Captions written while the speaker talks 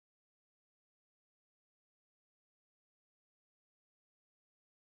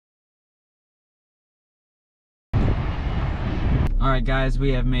Alright guys,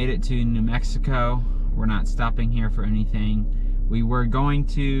 we have made it to New Mexico. We're not stopping here for anything. We were going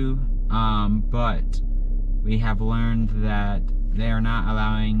to, but we have learned that they are not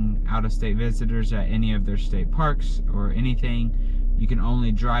allowing out-of-state visitors at any of their state parks or anything. You can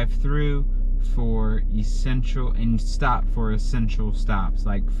only drive through for essential and stop for essential stops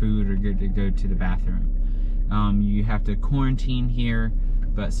like food or good to go to the bathroom. You have to quarantine here,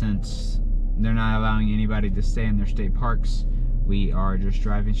 but since they're not allowing anybody to stay in their state parks, we are just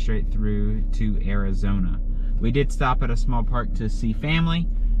driving straight through to Arizona. We did stop at a small park to see family,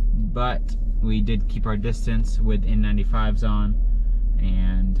 but we did keep our distance with N95s on,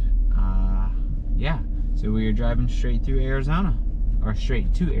 and yeah, so we are driving straight through Arizona, or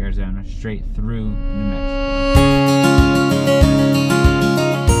straight to Arizona, straight through New Mexico.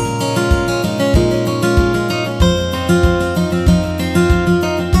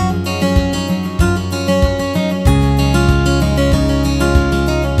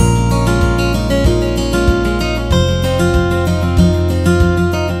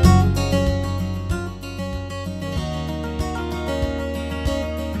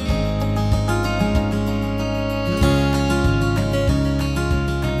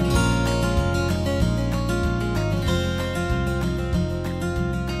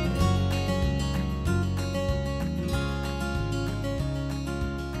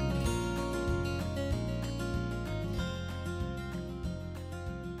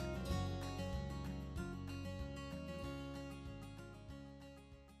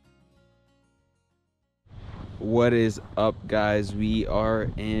 What is up, guys? We are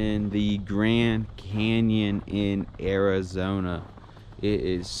in the Grand Canyon in Arizona. It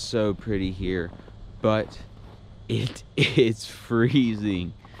is so pretty here, but it is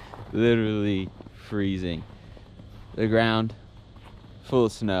freezing, literally freezing. The ground full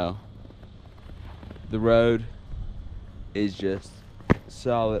of snow. The road is just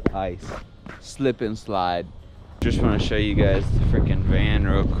solid ice, slip and slide. Just want to show you guys the freaking van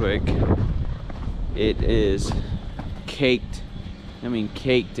real quick. It is caked,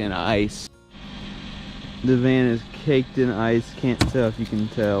 caked in ice. The van is caked in ice. Can't tell if you can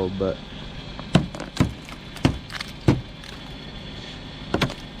tell, but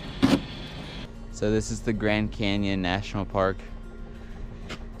so this is the Grand Canyon National Park.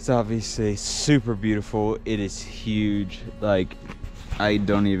 It's obviously super beautiful. It is huge. Like, I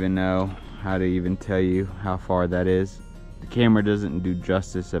don't even know how to even tell you how far that is. The camera doesn't do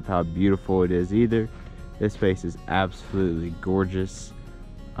justice of how beautiful it is either. This place is absolutely gorgeous.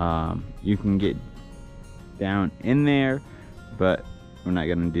 You can get down in there, but we're not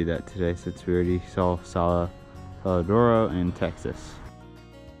gonna do that today since we already saw Saladoro in Texas.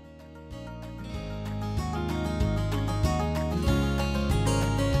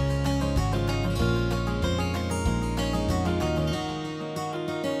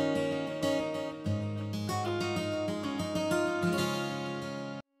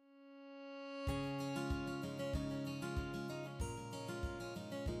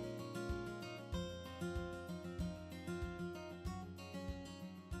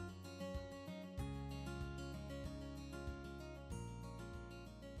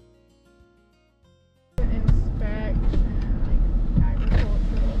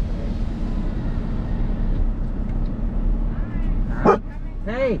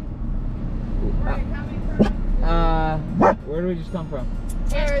 Hey! Where do we just come from?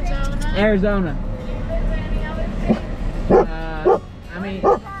 Arizona. Arizona.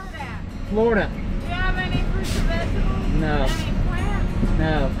 Florida. Do you have any fruits and vegetables? No. Any plants?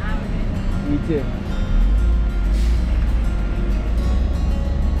 No. Me too.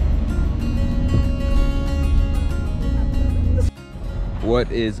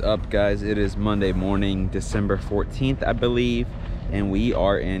 What is up, guys? It is Monday morning, December 14th, I believe, and we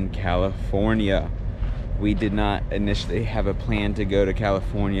are in California. We did not initially have a plan to go to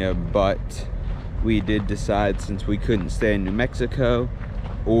California, but we did decide, since we couldn't stay in New Mexico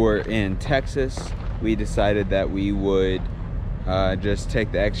or in Texas, we decided that we would just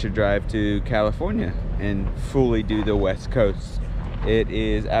take the extra drive to California and fully do the West Coast. It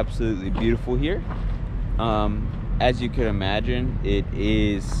is absolutely beautiful here. As you could imagine, it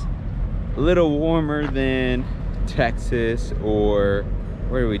is a little warmer than Texas, or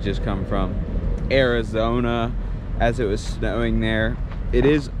where did we just come from? Arizona, as it was snowing there. It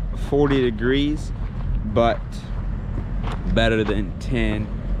is 40 degrees, but better than 10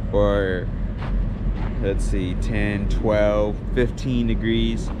 or let's see, 10, 12, 15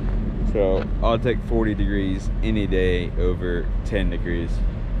 degrees. So I'll take 40 degrees any day over 10 degrees.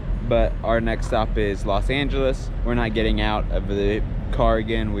 But our next stop is Los Angeles. We're not getting out of the car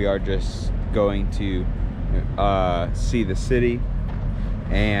again. We are just going to see the city.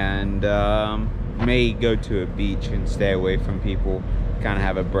 and may go to a beach and stay away from people, kind of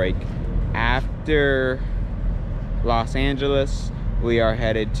have a break. After Los Angeles, we are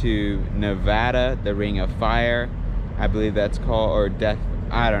headed to Nevada, the Ring of Fire, I believe that's called, or Death,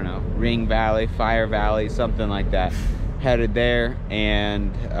 I don't know, Ring Valley, Fire Valley, something like that. Headed there,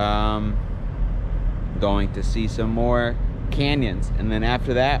 and going to see some more canyons. And then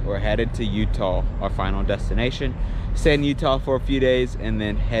after that, we're headed to Utah, our final destination. Stay in Utah for a few days and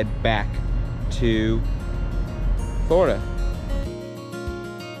then head back to Florida.